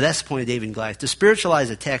 So that's the point of David and Goliath. To spiritualize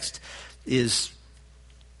a text is,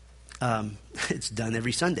 it's done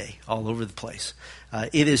every Sunday all over the place.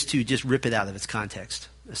 It is to just rip it out of its context,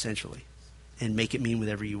 essentially, and make it mean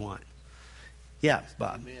whatever you want. Yeah,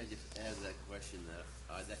 Bob. May I just add to that question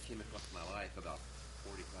that came across my life about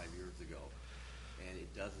 45 years ago, and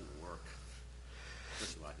it doesn't work.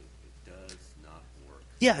 It does not work.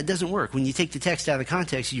 Yeah, it doesn't work. When you take the text out of the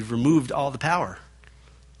context, you've removed all the power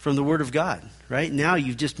from the Word of God, right? Now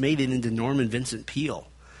you've just made it into Norman Vincent Peale.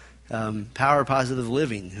 Power Positive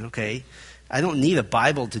Living, okay. I don't need a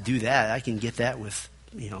Bible to do that. I can get that with,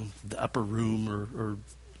 the upper room or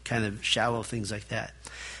kind of shallow things like that.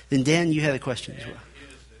 Then Dan, you had a question as well.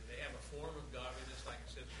 They have a form of godliness, like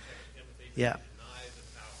it says in 2 Timothy, yeah. Deny the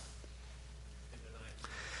power.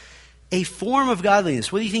 A form of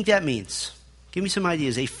godliness. What do you think that means? Give me some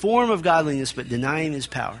ideas. A form of godliness, but denying His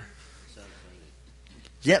power.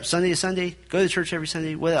 Yep, Sunday to Sunday. Go to church every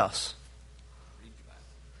Sunday. What else?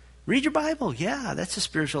 Read your Bible. Yeah, that's a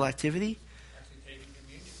spiritual activity. Actually taking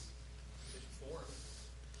communion. It's a form.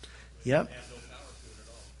 Yep. Have no power to it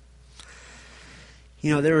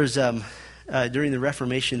at all. There was during the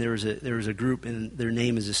Reformation there was a group, and their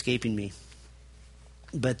name is escaping me.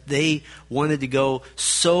 But they wanted to go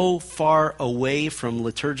so far away from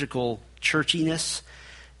liturgical churchiness,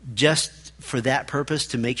 just for that purpose,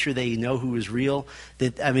 to make sure they know who was real.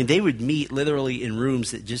 That they would meet literally in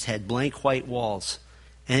rooms that just had blank white walls,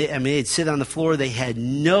 and they'd sit on the floor. They had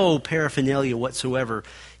no paraphernalia whatsoever,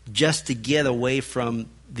 just to get away from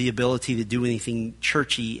the ability to do anything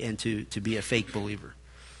churchy and to be a fake believer.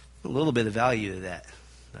 A little bit of value to that.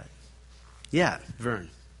 But, yeah,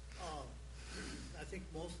 Vern. I think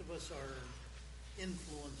most of us are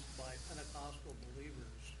influenced by Pentecostal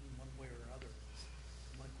believers in one way or other.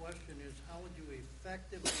 My question is, how would you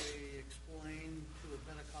effectively explain to a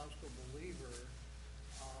Pentecostal believer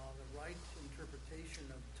the right interpretation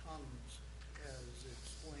of tongues as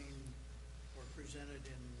explained or presented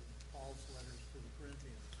in Paul's letters to the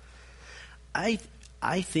Corinthians?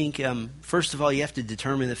 I think, first of all, you have to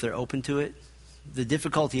determine if they're open to it. The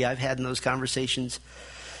difficulty I've had in those conversations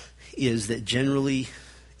is that generally,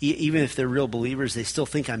 even if they're real believers, they still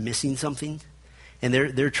think I'm missing something. And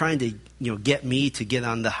they're trying to get me to get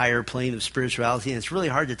on the higher plane of spirituality. And it's really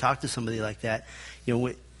hard to talk to somebody like that,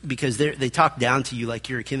 because they talk down to you like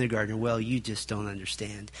you're a kindergartner. Well, you just don't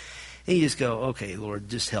understand. And you just go, okay, Lord,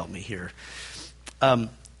 just help me here.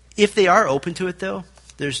 If they are open to it, though,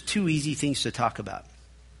 there's two easy things to talk about.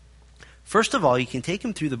 First of all, you can take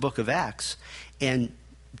them through the book of Acts and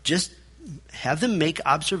just have them make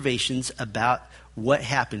observations about what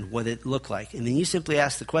happened, what it looked like. And then you simply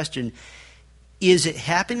ask the question, is it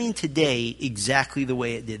happening today exactly the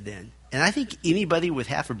way it did then? And I think anybody with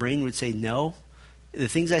half a brain would say no. The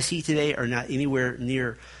things I see today are not anywhere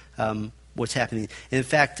near what's happening. And in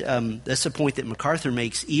fact, that's the point that MacArthur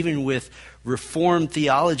makes, even with Reformed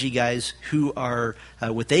theology guys who are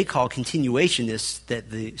what they call continuationists, that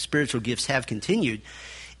the spiritual gifts have continued.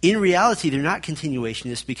 In reality, they're not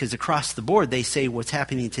continuationists, because across the board they say what's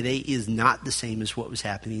happening today is not the same as what was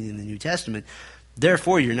happening in the New Testament.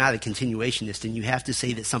 Therefore, you're not a continuationist, and you have to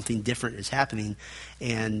say that something different is happening,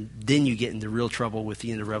 and then you get into real trouble with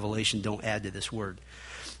the end of Revelation. Don't add to this word.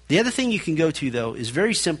 The other thing you can go to, though, is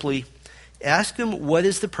very simply ask them, what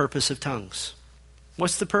is the purpose of tongues?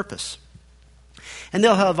 What's the purpose? And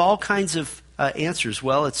they'll have all kinds of answers.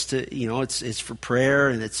 Well, it's to, it's for prayer,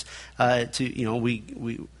 and it's to,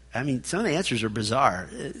 some of the answers are bizarre.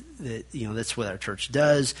 That's what our church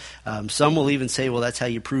does. Some will even say, well, that's how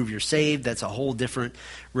you prove you're saved. That's a whole different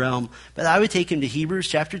realm. But I would take them to Hebrews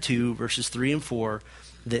chapter 2, verses 3 and 4,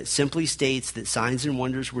 that simply states that signs and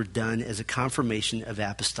wonders were done as a confirmation of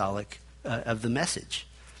apostolic, of the message.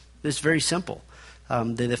 It's very simple.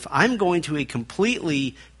 That if I'm going to a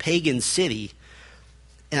completely pagan city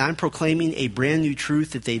and I'm proclaiming a brand new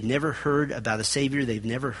truth that they've never heard about a Savior, they've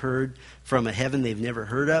never heard from a heaven they've never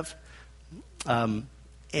heard of,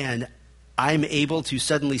 and I'm able to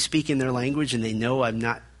suddenly speak in their language and they know I'm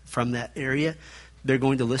not from that area, they're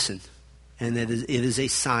going to listen. And it is a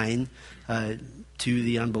sign to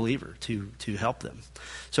the unbeliever to help them.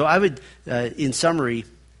 So I would, in summary,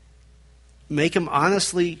 make them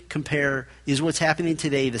honestly compare, is what's happening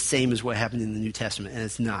today the same as what happened in the New Testament? And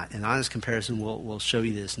it's not. An honest comparison will show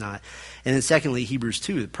you that it's not. And then secondly, Hebrews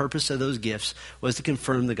 2, the purpose of those gifts was to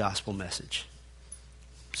confirm the gospel message.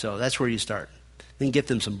 So that's where you start. Then get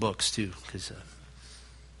them some books too, because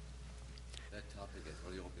that topic has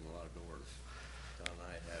really opened a lot of doors. Don and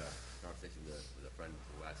I had a conversation with a friend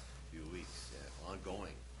for the last few weeks,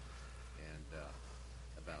 ongoing, and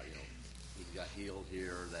about, he got healed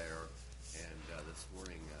here or there. And this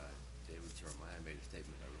morning, David Jeremiah made a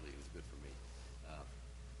statement that really was good for me.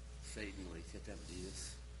 Satan, when he said to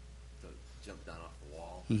Jesus to jump down off the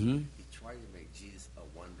wall, he tried to make Jesus a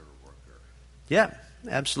wonder worker. Yeah,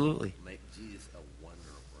 absolutely. Make Jesus a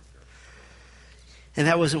wonder worker. And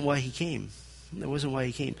that wasn't why he came. That wasn't why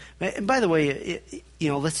he came. And by the way,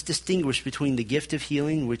 let's distinguish between the gift of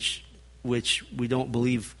healing, which we don't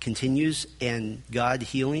believe continues, and God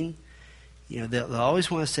healing. They'll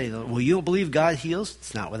always want to say, well, you don't believe God heals?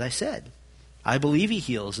 It's not what I said. I believe he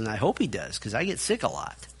heals, and I hope he does, because I get sick a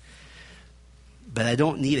lot. But I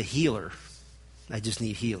don't need a healer. I just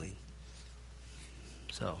need healing.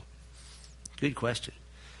 So, good question.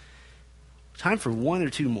 Time for one or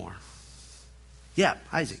two more. Yeah,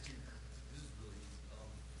 Isaac.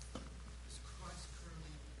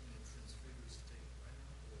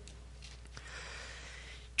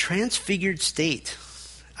 Transfigured state.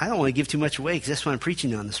 I don't want to give too much away because that's what I'm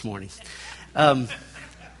preaching on this morning.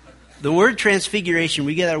 The word transfiguration,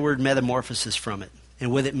 we get our word metamorphosis from it.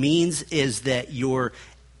 And what it means is that your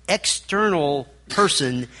external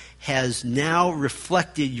person has now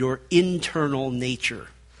reflected your internal nature.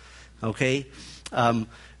 Okay?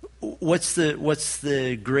 What's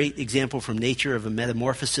the great example from nature of a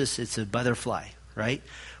metamorphosis? It's a butterfly, right?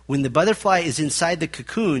 When the butterfly is inside the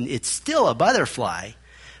cocoon, it's still a butterfly,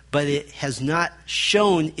 but it has not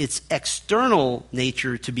shown its external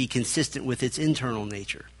nature to be consistent with its internal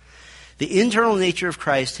nature. The internal nature of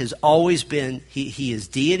Christ has always been, he is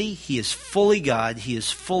deity, he is fully God, he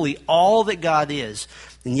is fully all that God is,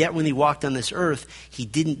 and yet when he walked on this earth, he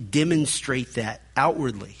didn't demonstrate that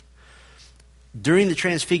outwardly. During the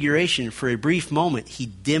transfiguration, for a brief moment, he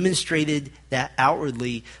demonstrated that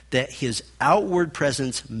outwardly, that his outward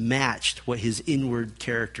presence matched what his inward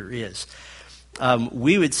character is.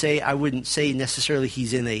 We would say, I wouldn't say necessarily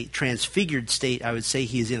he's in a transfigured state. I would say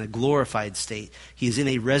he is in a glorified state. He is in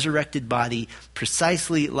a resurrected body,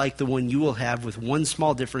 precisely like the one you will have, with one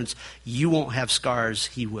small difference. You won't have scars,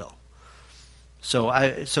 he will. So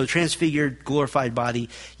transfigured, glorified body.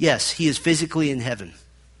 Yes, he is physically in heaven,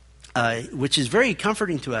 which is very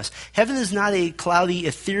comforting to us. Heaven is not a cloudy,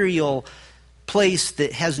 ethereal place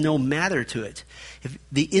that has no matter to it. If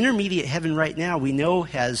the intermediate heaven right now, we know,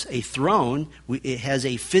 has a throne. It has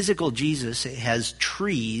a physical Jesus. It has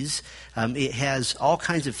trees. It has all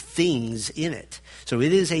kinds of things in it. So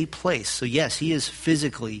it is a place. So yes, he is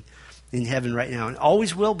physically in heaven right now and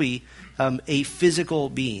always will be a physical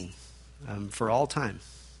being for all time.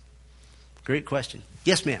 Great question.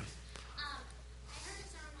 Yes, ma'am.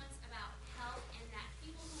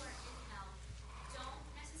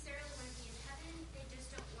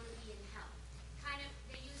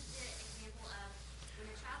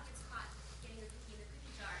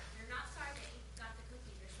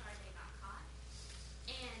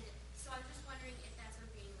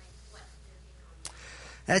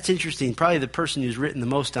 That's interesting. Probably the person who's written the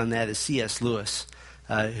most on that is C.S. Lewis.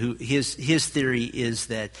 Who his theory is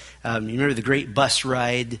that, you remember the great bus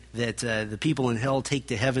ride that the people in hell take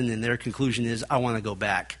to heaven, and their conclusion is, I want to go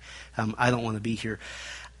back. I don't want to be here.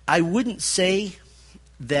 I wouldn't say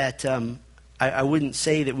that I wouldn't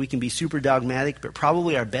say that we can be super dogmatic, but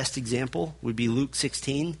probably our best example would be Luke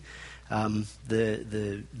 16.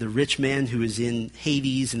 The rich man who is in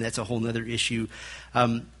Hades, and that's a whole other issue.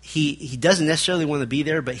 He doesn't necessarily want to be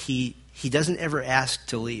there, but he doesn't ever ask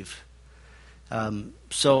to leave.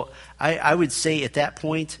 So I would say at that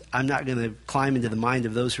point, I'm not going to climb into the mind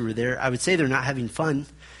of those who were there. I would say they're not having fun.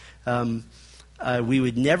 We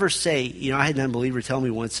would never say, I had an unbeliever tell me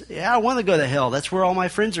once, I want to go to hell. That's where all my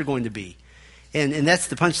friends are going to be. And that's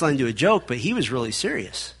the punchline to a joke, but he was really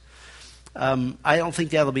serious. I don't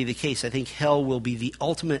think that'll be the case. I think hell will be the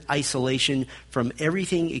ultimate isolation from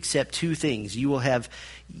everything except two things.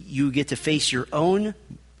 You get to face your own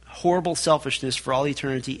horrible selfishness for all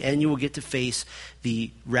eternity, and you will get to face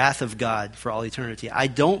the wrath of God for all eternity. I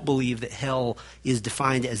don't believe that hell is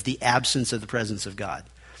defined as the absence of the presence of God,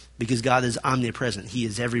 because God is omnipresent. He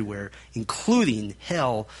is everywhere, including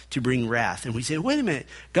hell, to bring wrath. And we say, wait a minute,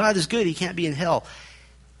 God is good, he can't be in hell.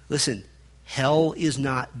 Listen, hell is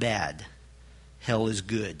not bad. Hell is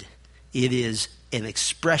good. It is an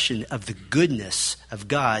expression of the goodness of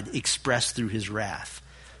God expressed through his wrath.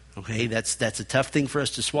 Okay, that's a tough thing for us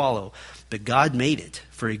to swallow, but God made it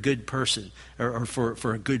for a good person, or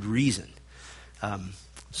for a good reason.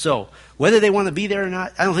 So whether they want to be there or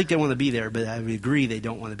not, I don't think they want to be there, but I would agree they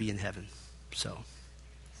don't want to be in heaven. So,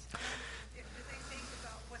 Do they think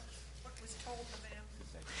about what was told to them?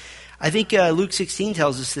 I think Luke 16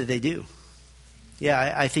 tells us that they do.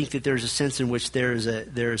 Yeah, I think that there's a sense in which there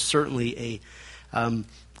is certainly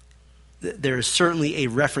a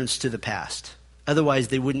reference to the past. Otherwise,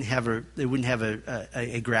 they wouldn't have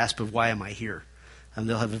a grasp of why am I here.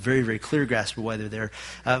 They'll have a very, very clear grasp of why they're there.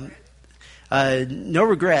 No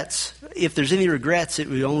regrets. If there's any regrets, it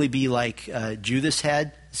would only be like Judas had.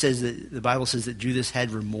 It says that the Bible says that Judas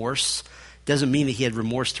had remorse. Doesn't mean that he had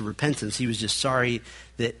remorse to repentance. He was just sorry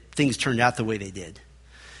that things turned out the way they did.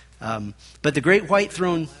 But the great white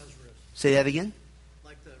throne. Say that again.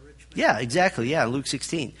 Like the rich man. Yeah, exactly. Yeah, Luke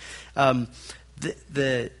 16.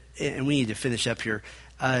 And we need to finish up here.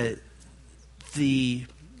 The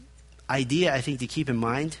idea, I think, to keep in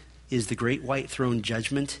mind is the great white throne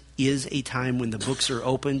judgment is a time when the books are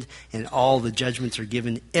opened and all the judgments are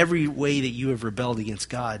given. Every way that you have rebelled against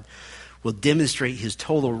God will demonstrate his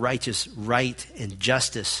total righteous right and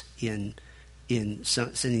justice in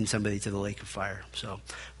sending somebody to the lake of fire. So,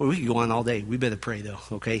 we could go on all day. We better pray, though,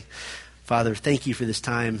 okay? Father, thank you for this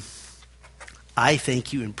time. I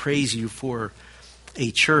thank you and praise you for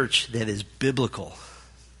a church that is biblical,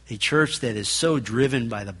 a church that is so driven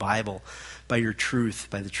by the Bible, by your truth,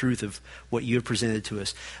 by the truth of what you have presented to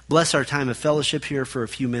us. Bless our time of fellowship here for a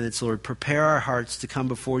few minutes, Lord. Prepare our hearts to come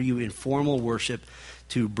before you in formal worship,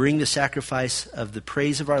 to bring the sacrifice of the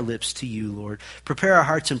praise of our lips to you, Lord. Prepare our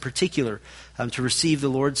hearts in particular to receive the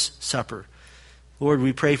Lord's Supper. Lord,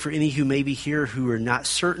 we pray for any who may be here who are not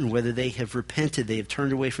certain whether they have repented, they have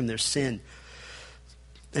turned away from their sin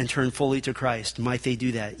and turn fully to Christ. Might they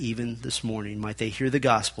do that even this morning. Might they hear the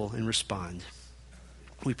gospel and respond.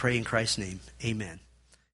 We pray in Christ's name. Amen.